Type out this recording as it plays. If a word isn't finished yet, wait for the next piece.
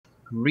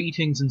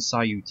Greetings and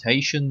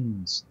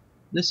salutations.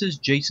 This is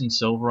Jason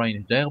Silverain,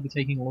 and today I'll be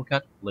taking a look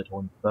at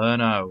Little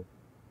Inferno.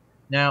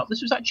 Now,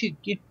 this was actually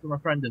a gift from a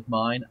friend of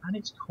mine, and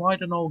it's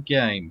quite an old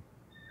game.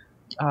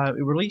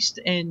 It released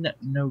in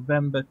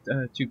November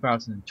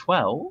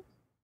 2012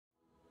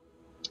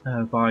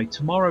 by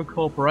Tomorrow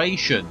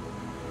Corporation.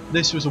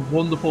 This was a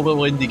wonderful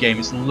little indie game.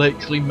 It's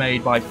literally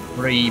made by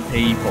 3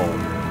 people.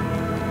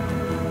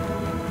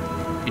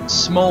 It's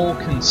small,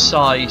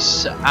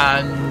 concise,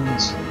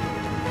 and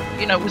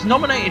you know, it was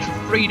nominated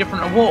for 3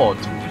 different awards,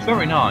 which was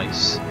very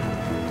nice.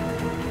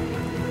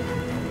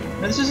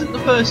 Now, this isn't the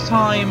first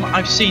time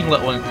I've seen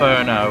Little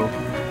Inferno.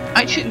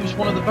 Actually, it was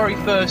one of the very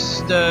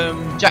first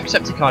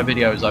Jacksepticeye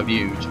videos I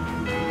viewed,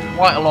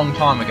 quite a long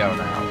time ago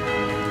now.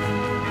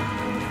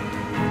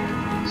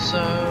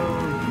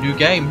 So, new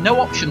game, no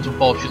options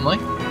unfortunately.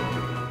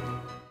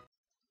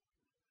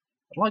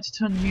 I'd like to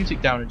turn the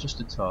music down just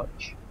a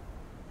touch.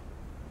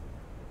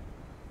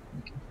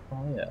 Make a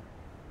fire.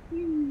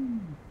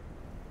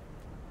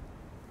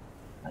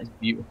 That is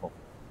beautiful.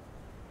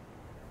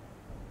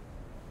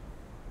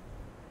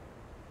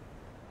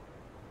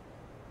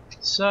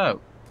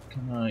 So,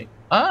 can I...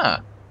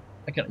 I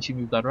can actually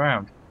move that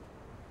around.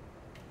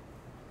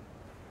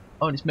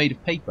 Oh, and it's made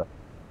of paper.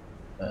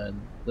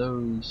 And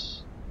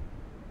those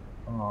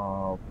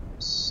are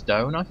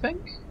stone, I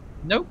think?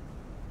 Nope.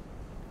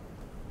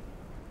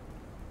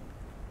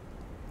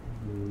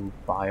 Ooh,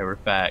 fire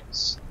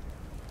effects.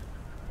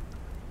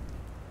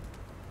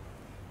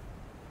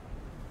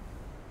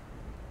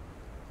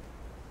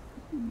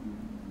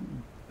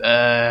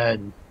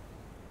 Burn.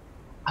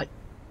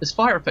 As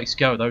fire effects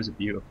go, those are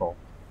beautiful.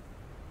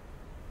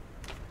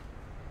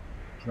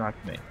 Drag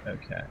me,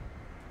 okay.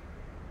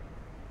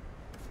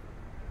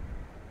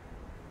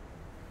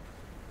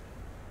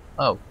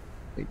 Oh,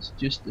 it's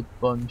just a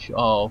bunch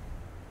of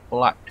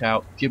blacked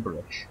out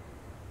gibberish.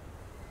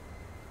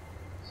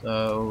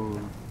 So,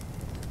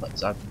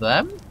 let's add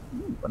them.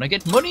 Ooh, and I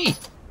get money!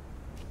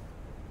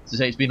 To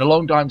say, it's been a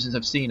long time since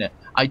I've seen it.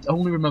 I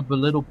only remember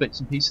little bits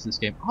and pieces of this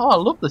game. Oh, I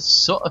love the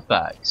soot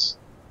effects.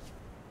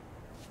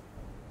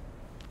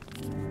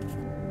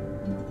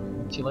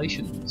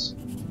 Congratulations.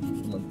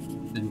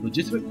 The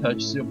legitimate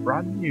purchase of your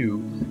brand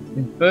new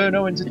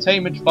Inferno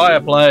Entertainment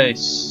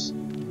fireplace.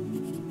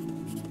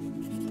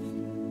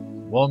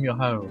 Warm your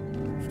home.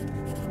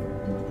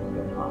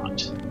 Your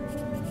heart.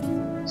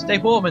 Stay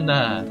warm in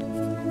there.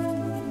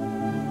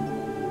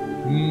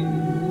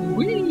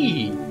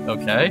 Whee!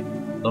 Okay.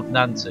 Love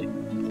Nancy.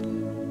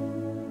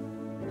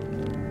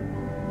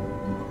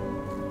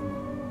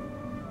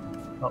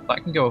 Oh,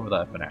 that can go over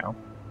there for now.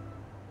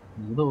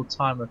 A little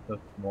timer for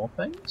more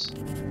things.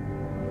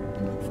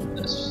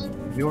 Goodness.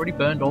 Have you already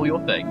burned all your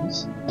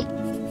things?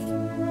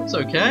 That's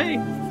okay. You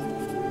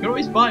can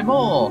always buy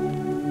more.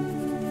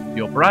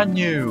 Your brand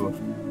new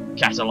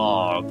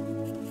catalogue.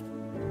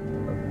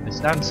 Miss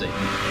Nancy.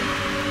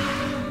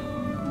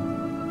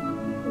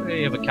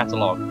 We have a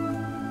catalogue.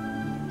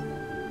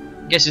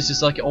 I guess this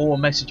is like all a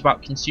message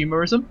about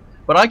consumerism,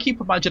 but I keep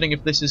imagining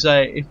if this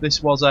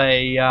was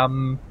a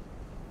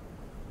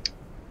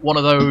one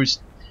of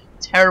those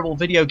terrible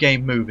video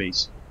game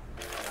movies.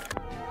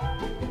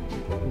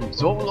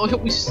 So and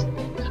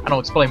I'll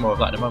explain more of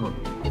that in a moment.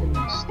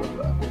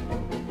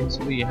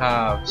 So we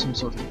have some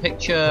sort of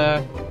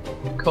picture,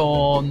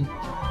 corn,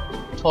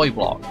 toy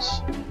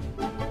blocks.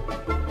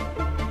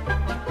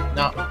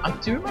 Now I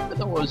do remember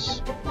there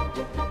was.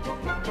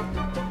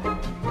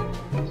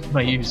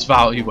 May use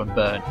value when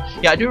burned.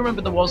 Yeah, I do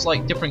remember there was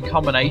like different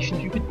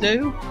combinations you could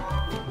do.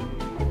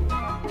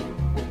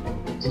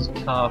 This is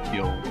car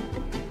fuel.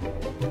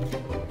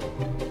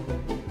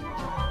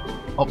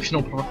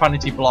 Optional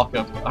profanity block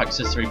of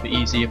accessory for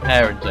easier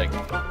parenting.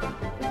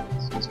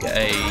 So let's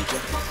get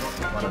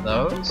one of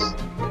those.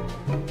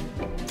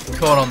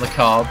 Corn on the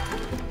cob.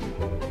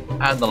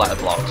 And the letter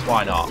blocks,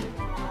 why not?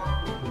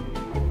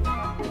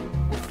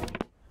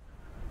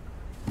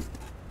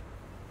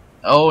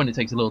 Oh, and it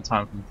takes a little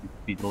time for them to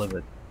be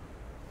delivered.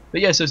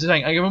 But yeah, so it's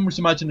saying, I can almost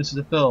imagine this as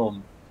a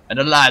film. In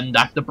a land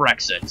after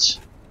Brexit,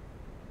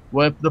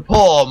 where the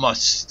poor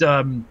must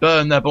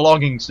burn their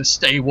belongings to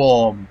stay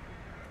warm.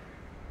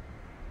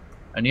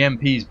 And the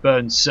MPs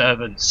burn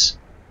servants.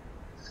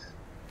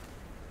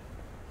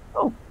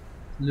 Oh,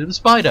 little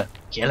spider.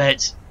 Kill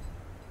it.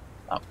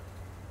 Oh,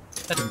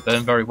 that didn't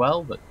burn very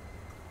well, but...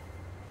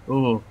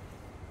 Ooh.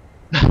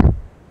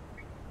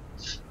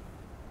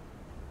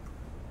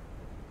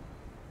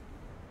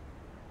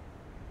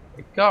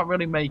 Can't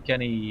really make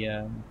any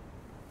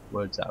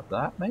words out of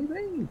that,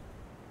 maybe?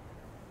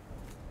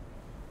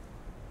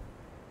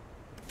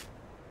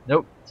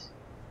 Nope.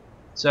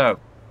 So,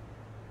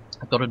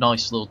 I've got a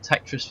nice little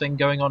Tetris thing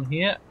going on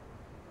here.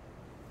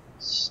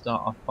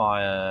 Start a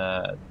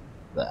fire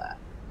there.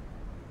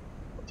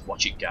 Let's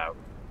watch it go.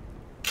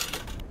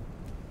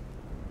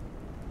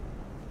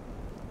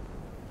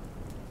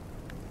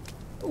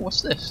 Oh,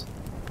 what's this?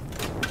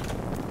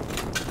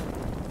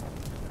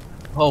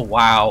 Oh,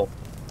 wow.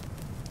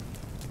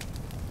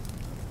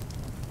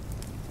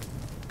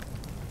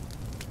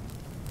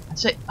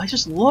 say, I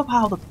just love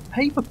how the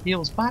paper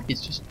peels back.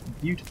 It's just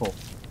beautiful.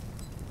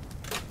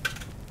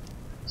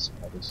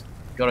 Spiders.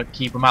 Gotta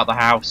keep them out the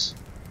house.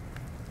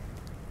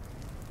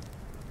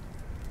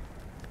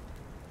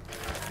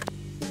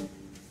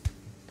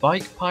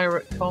 Bike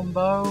pirate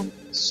combo,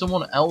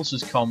 someone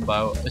else's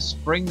combo, a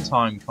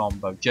springtime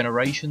combo,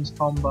 generations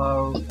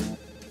combo,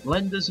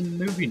 lenders and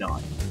movie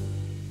night.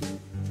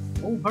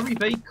 All very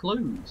vague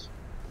clues.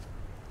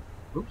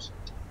 Oops,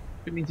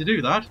 didn't mean to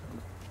do that.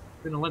 I'm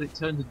gonna let it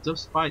turn to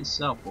dust by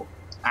itself, or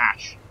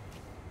ash.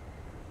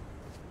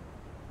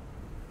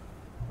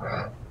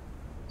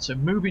 So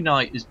movie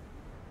night is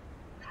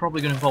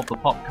probably gonna involve the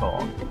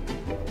popcorn.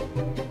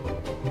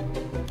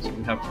 So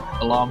we have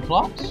alarm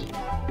clocks.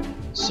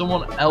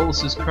 Someone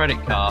else's credit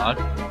card,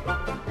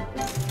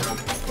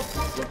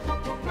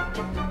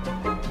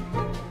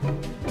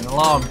 an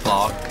alarm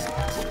clock,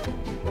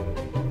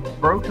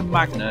 broken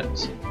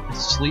magnets, a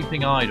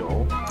sleeping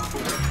idol,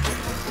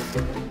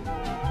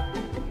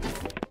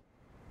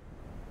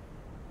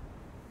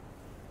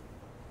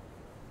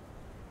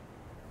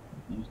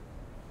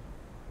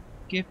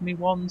 give me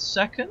 1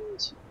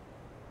 second.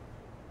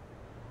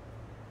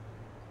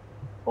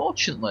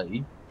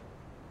 Fortunately,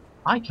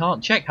 I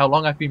can't check how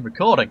long I've been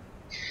recording.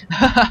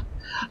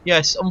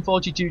 Yes,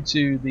 unfortunately, due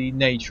to the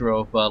nature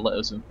of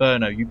Littlest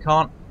Inferno, you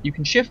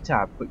can shift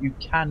tab, but you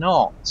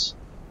cannot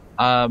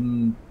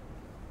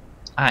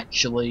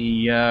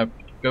actually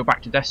go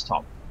back to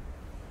desktop.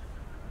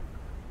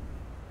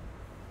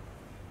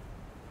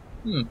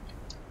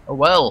 Oh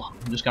well,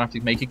 I'm just gonna have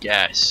to make a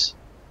guess.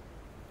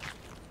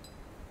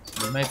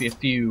 So there may be a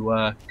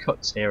few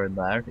cuts here and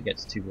there if it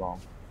gets too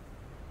long.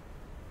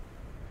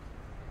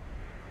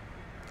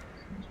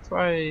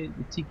 Try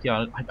the tiki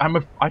island.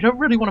 I don't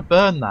really want to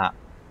burn that.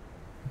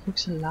 It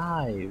looks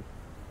alive.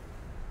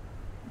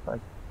 I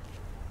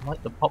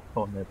like the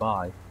popcorn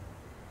nearby.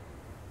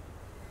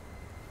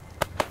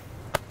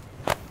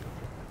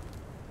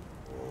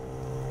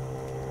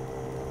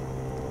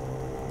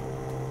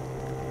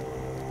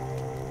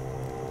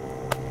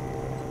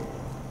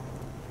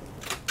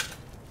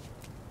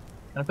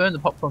 Can I burn the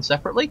popcorn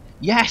separately?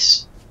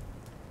 Yes!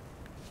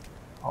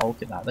 Oh,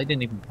 look at that. They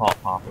didn't even pop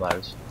half of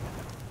those.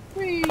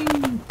 Whee!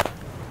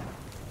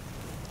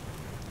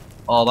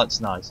 Oh,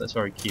 that's nice. That's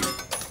very cute.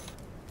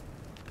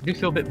 I do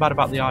feel a bit bad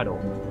about the idol.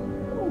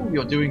 Oh,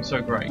 you're doing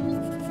so great.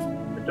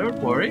 But don't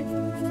worry.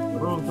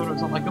 Little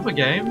Inferno's not like other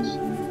games.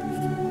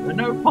 There are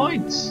no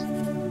points.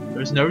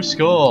 There's no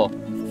score.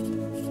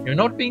 You're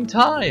not being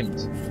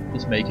timed.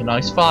 Just make a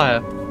nice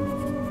fire.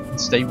 And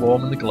stay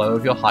warm in the glow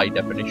of your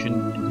high-definition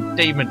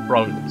entertainment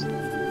product.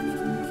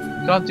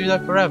 You can't do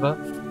that forever.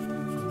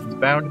 There's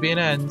bound to be an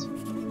end.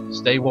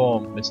 Stay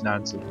warm, Miss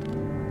Nancy.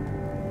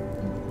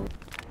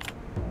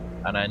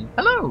 And then,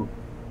 hello!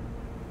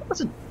 That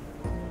was a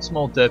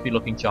small derpy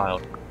looking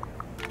child.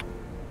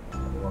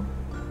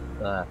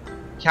 There.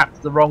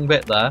 Capped the wrong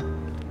bit there.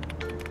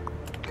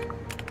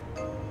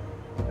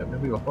 Don't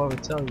remember what I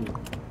would tell you.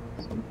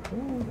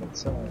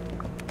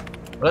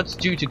 Well, that's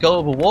due to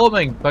global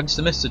warming, thanks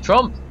to Mr.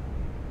 Trump.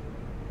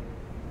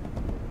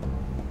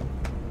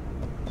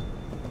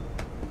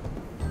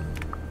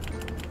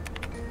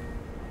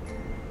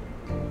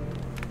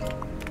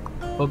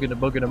 Bug in a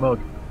bug in a mug.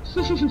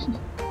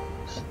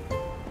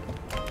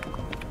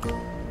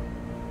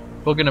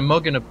 Bug in a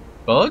mug in a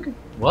bug?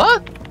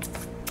 What?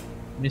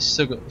 Miss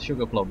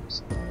sugar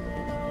plums.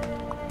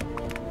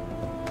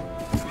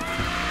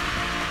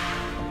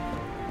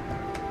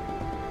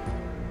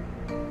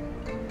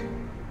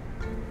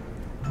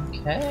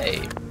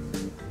 Okay.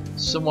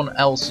 Someone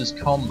else's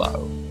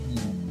combo.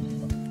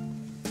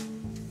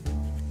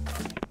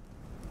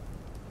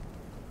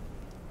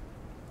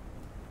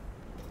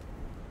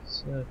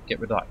 So get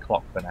rid of that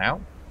clock for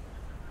now.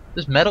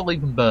 Does metal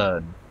even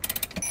burn?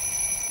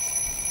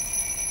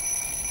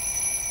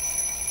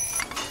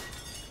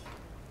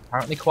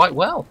 Apparently quite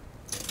well.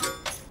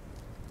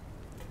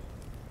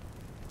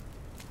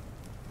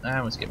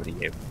 And let's get rid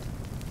of you.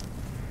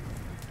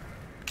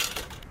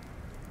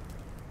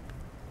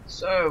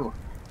 So,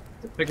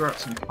 to figure out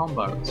some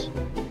combos.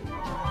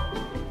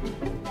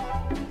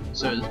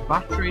 So there's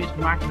batteries,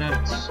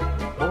 magnets,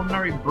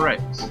 ordinary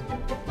bricks.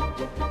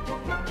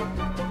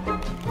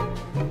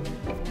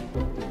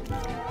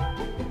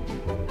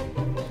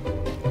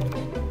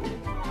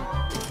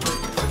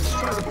 Let's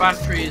try the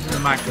batteries and the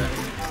magnets.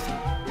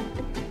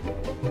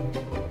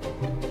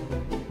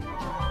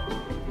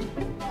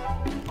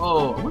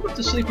 Oh, I wonder if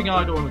the sleeping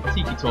idol and the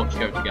tiki torch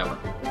go together.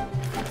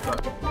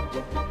 But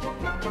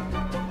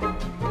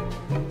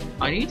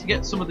I need to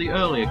get some of the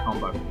earlier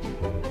combo.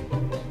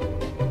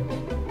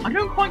 I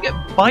don't quite get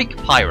bike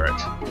pirate.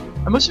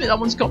 I must admit that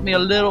one's got me a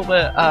little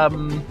bit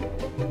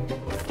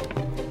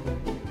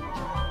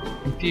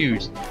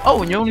confused.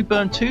 Oh, and you only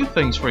burn 2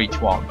 things for each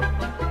one.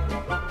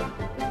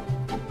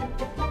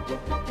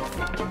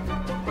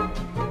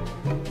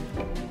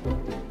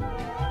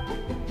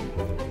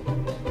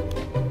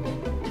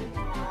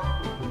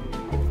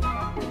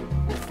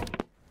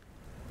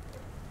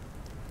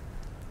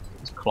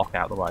 Clock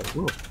out the way.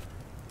 Ooh.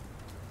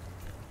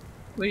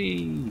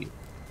 Whee!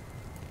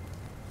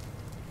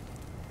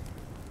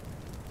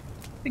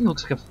 I think it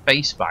looks like a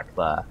face back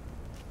there.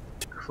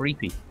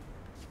 Creepy.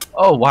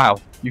 Oh wow,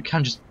 you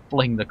can just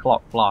fling the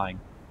clock flying.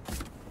 So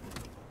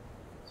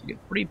you get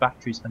 3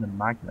 batteries and a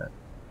magnet.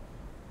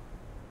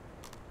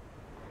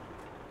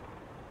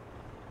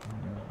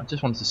 I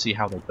just wanted to see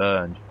how they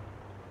burned.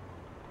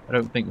 I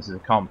don't think this is a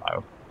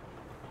combo.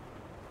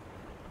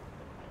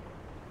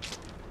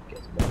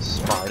 Get another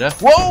spider.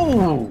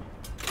 Whoa!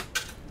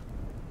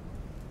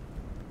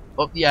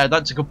 Oh yeah,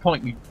 that's a good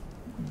point.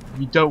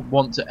 You don't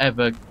want to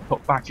ever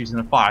put batteries in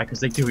a fire because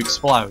they do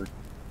explode.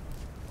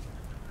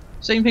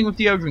 Same thing with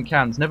deodorant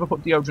cans. Never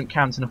put deodorant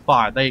cans in a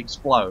fire. They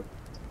explode.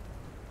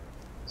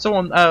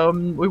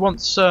 Someone, we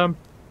once,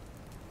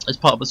 as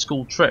part of a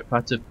school trip,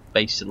 had to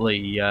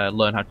basically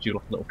learn how to do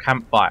like a little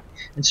campfire,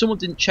 and someone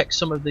didn't check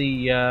some of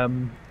the,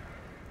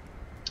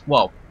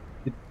 well,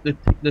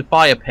 the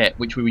fire pit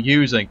which we were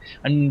using,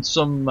 and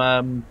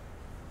some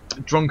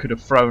drunkard had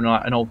thrown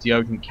an old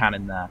deodorant can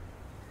in there,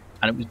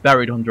 and it was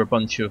buried under a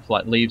bunch of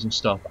like leaves and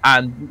stuff.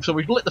 And so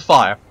we lit the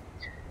fire,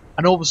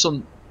 and all of a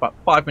sudden, about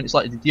 5 minutes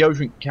later, the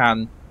deodorant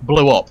can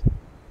blew up,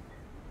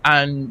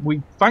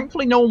 and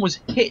thankfully no one was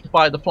hit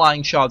by the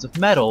flying shards of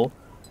metal,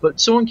 but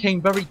someone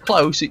came very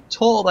close. It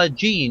tore their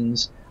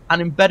jeans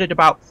and embedded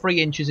about 3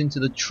 inches into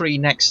the tree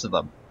next to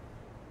them.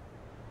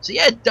 So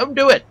yeah, don't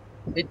do it.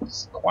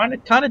 It's kind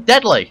of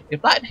deadly.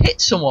 If that had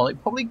hit someone,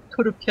 it probably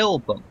could have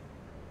killed them,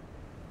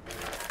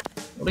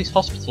 or at least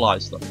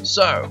hospitalized them.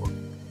 So,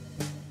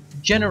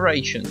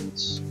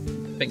 generations.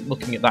 I think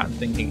looking at that and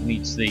thinking it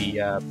needs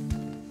the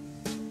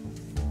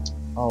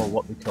oh,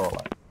 what do we call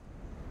it?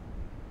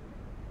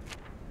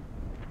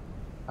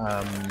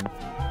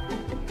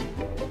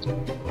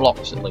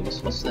 Blocks at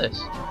least. What's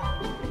this?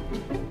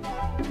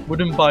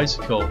 Wooden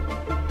bicycle.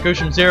 Goes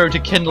from 0 to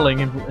kindling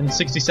in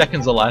 60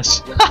 seconds or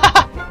less.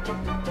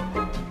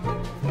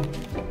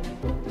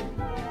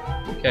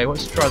 Okay,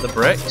 let's try the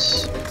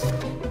bricks.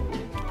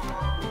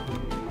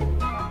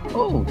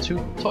 Oh,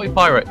 toy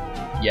pirate.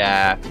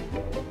 Yeah.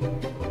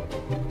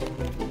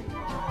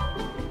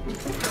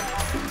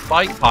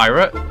 Bike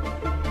pirate.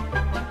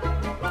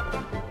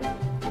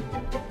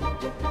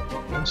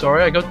 I'm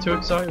sorry, I got too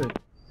excited.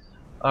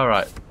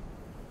 Alright.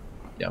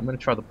 Yeah, I'm gonna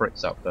try the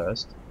bricks out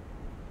first.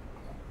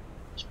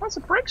 I'm surprised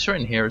the bricks are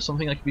in here as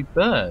something that can be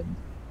burned.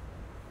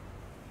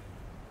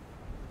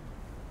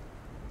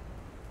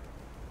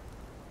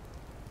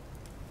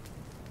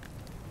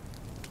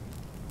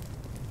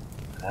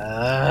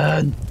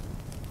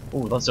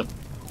 Oh, that's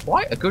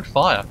quite a good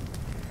fire.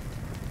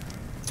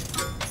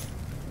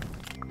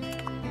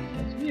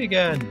 That's me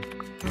again.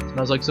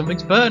 Smells like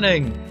something's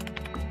burning.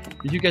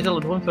 Did you get a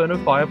little Inferno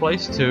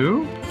fireplace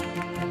too?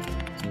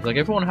 Seems like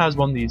everyone has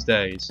one these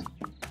days.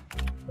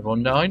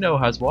 Everyone I know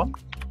has one,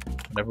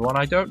 and everyone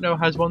I don't know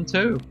has one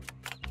too.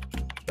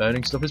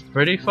 Burning stuff is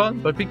pretty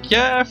fun, but be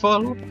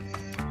careful!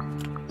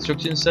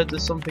 Instructions said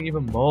there's something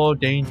even more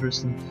dangerous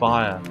than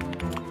fire.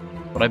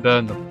 But I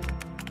burned them.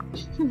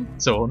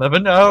 So we'll never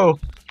know.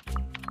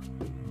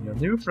 Your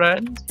new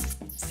friend,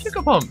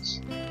 Sugar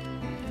Pumps.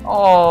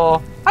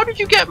 Oh, how did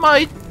you get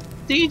my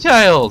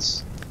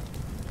details?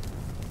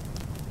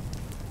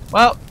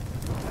 Well,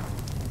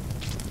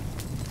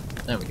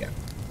 there we go.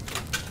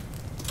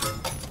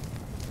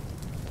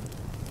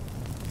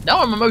 Now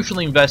I'm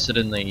emotionally invested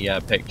in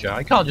the picture.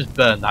 I can't just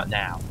burn that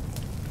now.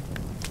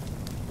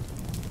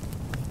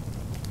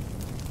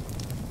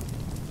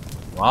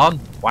 Come on.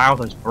 Wow,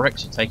 those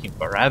bricks are taking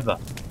forever.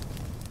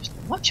 Just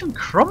watch them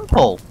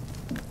crumple.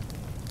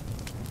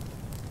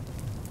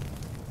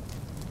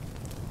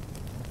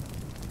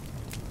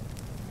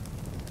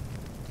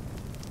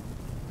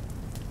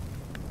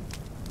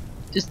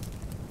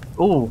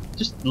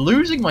 Just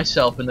losing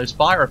myself in those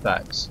fire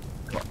effects.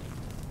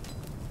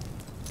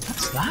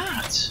 What's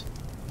that?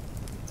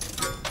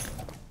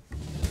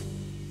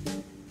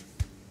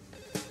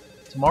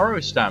 Tomorrow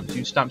is stamps.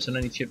 Use stamps on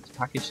any shipped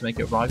package to make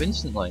it arrive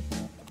instantly.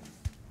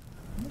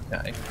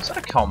 Okay, is that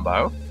a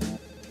combo?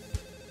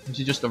 This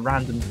is just a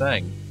random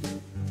thing.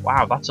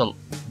 Wow, that's a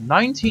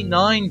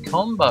 99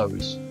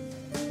 combos.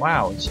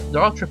 Wow,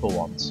 there are triple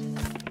ones.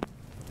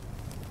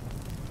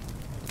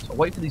 So I'll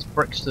wait for these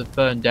bricks to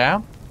burn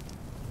down,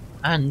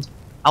 and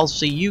I'll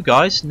see you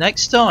guys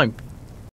next time.